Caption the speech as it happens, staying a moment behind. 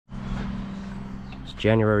It's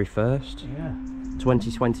January 1st, Yeah.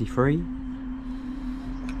 2023.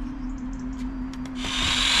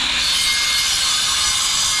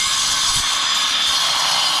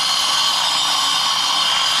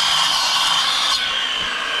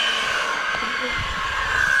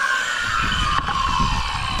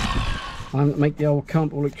 I'm going to make the old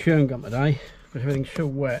Campbell look chewing gum today because everything's so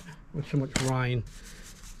wet with so much rain.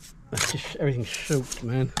 It's just everything's soaked,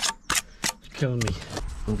 man. It's killing me.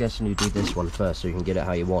 I'm guessing you do this one first so you can get it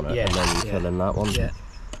how you want it, Yeah, and then you fill in that one.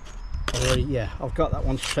 Yeah. I've got that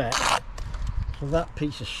one set. So that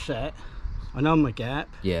piece is set. I know my gap.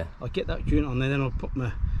 Yeah. I'll get that joint on there, then I'll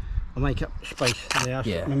make up space there. I'll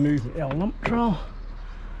Yeah. start my movement. Yeah, lump troll.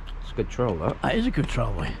 It's a good troll, that. That is a good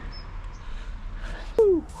troll, boy.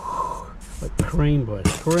 Woo. Like cream, boys.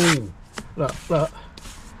 Cream. Look, look,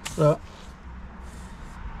 look.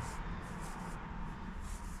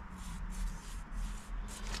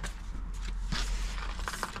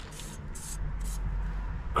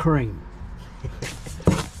 Cream.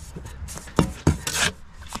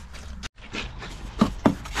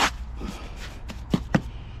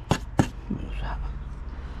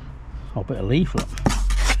 I'll put a leaflet.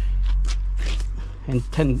 In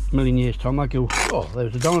 10 million years time I go, oh,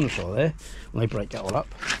 there's a dinosaur there, when they break that all up.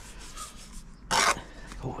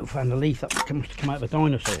 Oh, we found a leaf that must have come out of a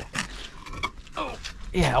dinosaur. Oh,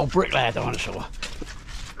 yeah, old bricklayer dinosaur.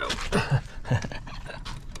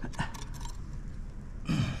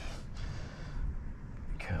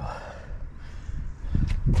 Cool.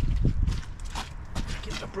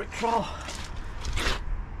 Get the brick troll.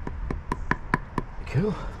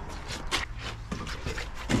 Cool.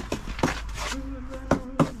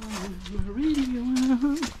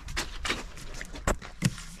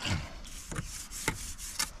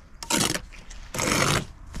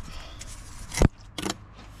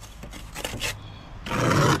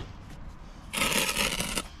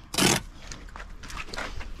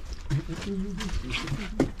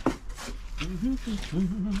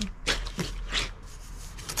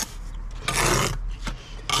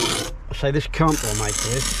 So this Campbell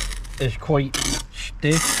maker is quite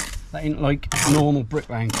stiff. That ain't like normal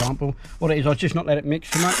bricklaying Campbell. What it is, I just not let it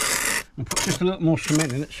mix so much and put just a little more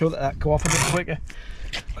cement in it so that go off a bit quicker.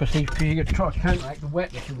 Because you get to try to counteract the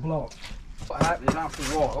wetness and blocks. What happens after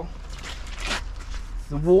a while,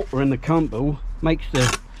 the water in the Campbell make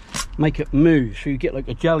it move, so you get like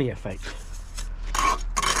a jelly effect.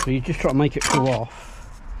 So you just try to make it go off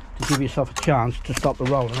to give yourself a chance to stop the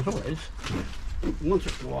roll. And that's all it is. And once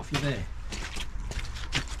it go off, you're there.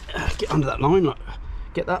 Get under that line, like,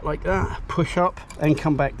 get that like that, push up, and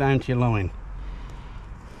come back down to your line.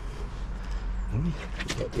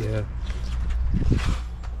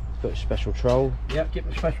 Got a special troll. Yep, get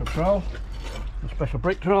the special troll, the special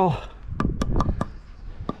brick troll.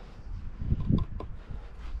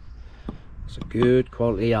 It's a good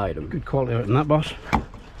quality item. Good quality item, that, boss.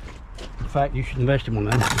 In fact, you should invest in one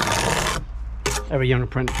then. Every young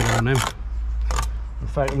apprentice should have one now. In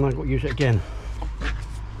fact, I might go use it again.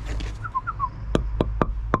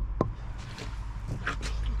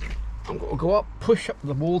 I'm going to go up, push up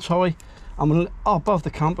the wall tie. I'm going to above the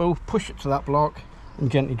Campbell, push it to that block,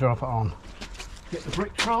 and gently drop it on. Get the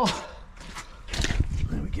brick troll.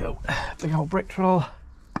 There we go. Big old brick troll.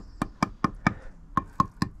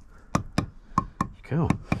 Cool.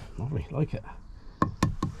 Lovely. Like it.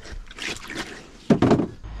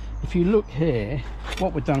 If you look here,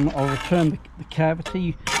 what we've done, I'll return the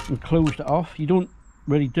cavity and closed it off. You don't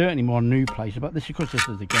really do it anymore in new places, but this is because this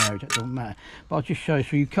is the garage, it doesn't matter. But I'll just show you.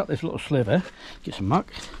 So you cut this little sliver, get some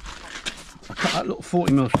muck. I cut that little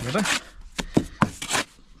 40mm sliver.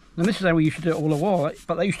 And this is how we used to do it all the while,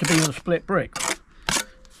 but they used to be on a split brick.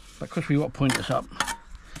 But because we want to point this up,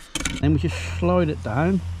 then we just slide it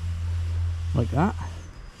down like that.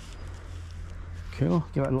 Cool.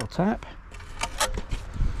 Give it a little tap.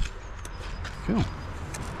 Cool.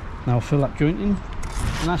 Now I'll fill that joint in,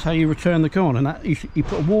 and that's how you return the corner. And that you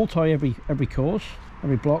put a wall tie every course,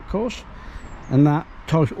 every block course, and that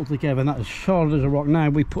ties it all together. And that is solid as a rock. Now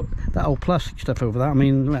we put that old plastic stuff over that. I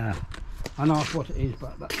mean, I know that's what it is,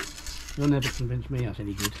 but you'll never convince me that's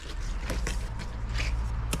any good.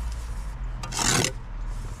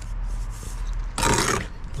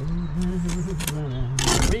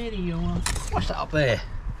 What's that up there?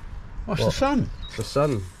 What's the sun? It's the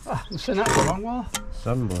sun. Ah, I've seen that for a long while.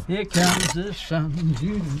 Sun, boy. Here comes the sun.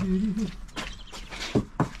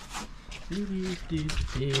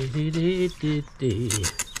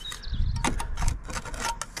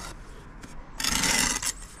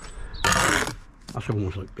 That's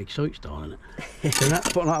almost like Big Sight style, isn't it? So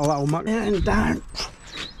that's putting that little muck in and down.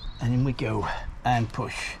 And in we go and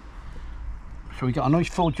push. So we got a nice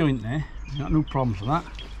full joint there. Got no problems with that.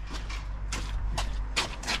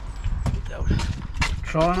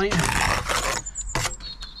 Try on it.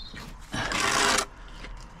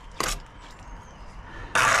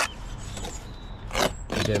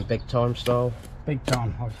 You doing big time style? Big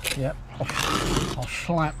time. Yep. I'll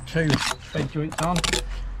slap 2 bed joints on. Look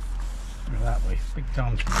at that way. Big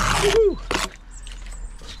time. Woohoo!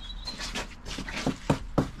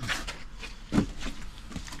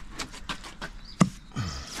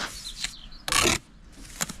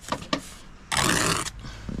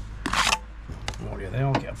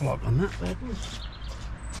 I'll get a block on that bed.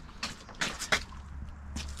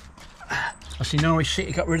 I see Norwich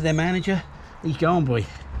City got rid of their manager. He's gone, boy.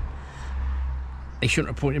 They shouldn't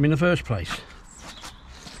have appointed him in the first place.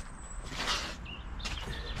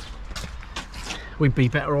 We'd be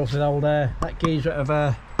better off with old that geezer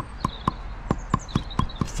of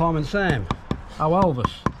Farm Sam. Oh,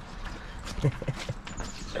 Elvis.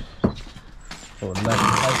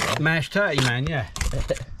 Mashed tatty man, yeah.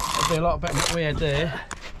 It'd be a lot better than what we had there.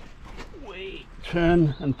 We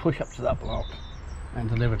turn and push up to that block and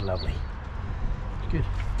delivered lovely. It's good.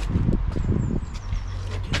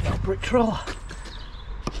 Get that brick troll.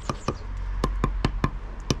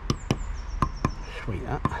 Sweet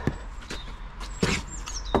that.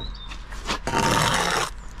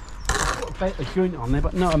 Got a bit of joint on there,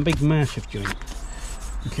 but not a big massive joint.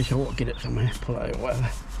 In case I want to get it somewhere, pull it out or whatever.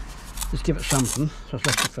 Just give it something, so it's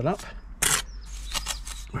left to fill up.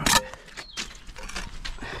 Right.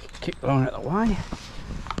 Kick the line out of the way.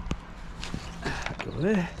 Go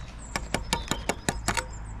there.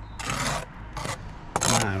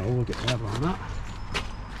 Now we'll get the level on that.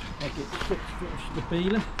 I'll get 6 foot to the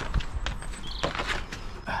peeler.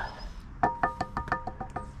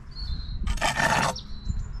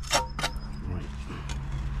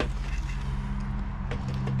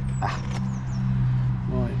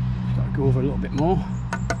 Go over a little bit more.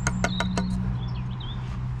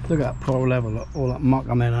 Look at that poor level, look, all that muck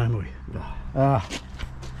on there now, haven't we?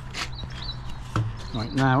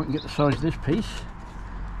 Right, now we can get the size of this piece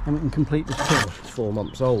and we can complete this tour. It's 4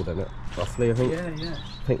 months old, isn't it? Roughly, I think. Yeah.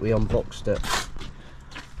 I think we unboxed it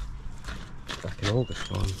back in August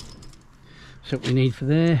time. So what we need for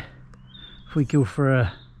there, if we go for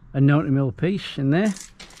a 90mm piece in there.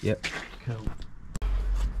 Yep. Cool.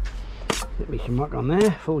 Get me some muck on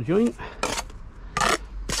there, full joint.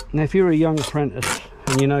 Now if you're a young apprentice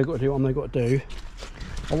and you know you've got to do what I've got to do,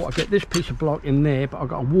 I want to get this piece of block in there, but I've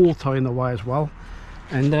got a wall tie in the way as well.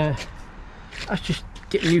 And that's just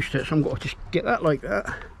getting used to it, so I'm going to just get that like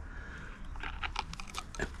that.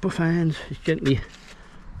 Both hands, just gently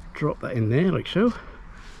drop that in there like so.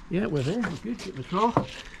 Yeah, we're there, we're good, get the draw.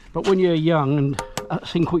 But when you're young, and that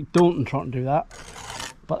seems quite daunting trying to do that,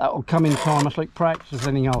 but that will come in time. It's like practice as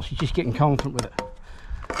anything else, you're just getting confident with it.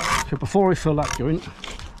 So before I fill that joint,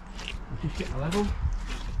 I'll just get the level.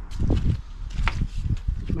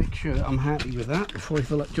 Just make sure that I'm happy with that before I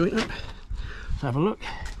fill that joint up. Let's have a look.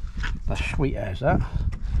 That's sweet as that.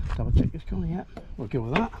 Double check this corner, yeah. We'll go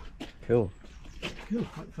with that. Cool. Cool,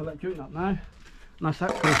 I can fill that joint up now. And that's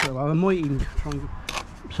that close to I might even try and...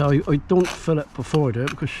 So I don't fill it before I do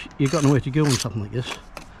it because you've got nowhere to go on something like this.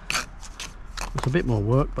 It's a bit more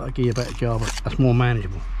work, but I'll give you a better job. That's more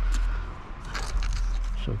manageable.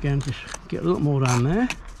 So again, just get a little more down there.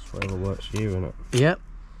 It's whatever works for you, isn't it? Yep.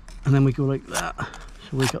 And then we go like that.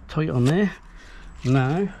 So we've got tight on there.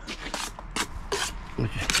 Now, we'll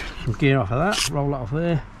just get some gear off of that, roll that off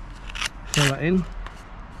there, fill that in.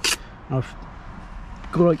 I'll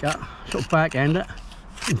go like that, sort of back end it,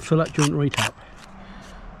 and fill that joint right up.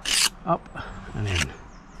 Up and in.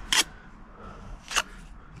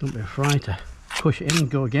 Don't be afraid to push it in and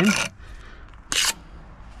go again.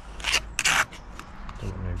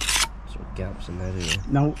 Don't want no sort of gaps in there, do you?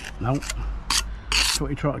 No. That's what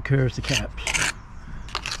you try to curve the caps.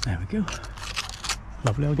 There we go.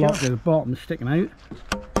 Lovely old gap. The bottom sticking out.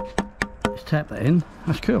 Let's tap that in.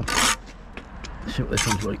 That's cool. Let's see what this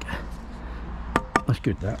one's like. That's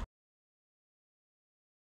good, that.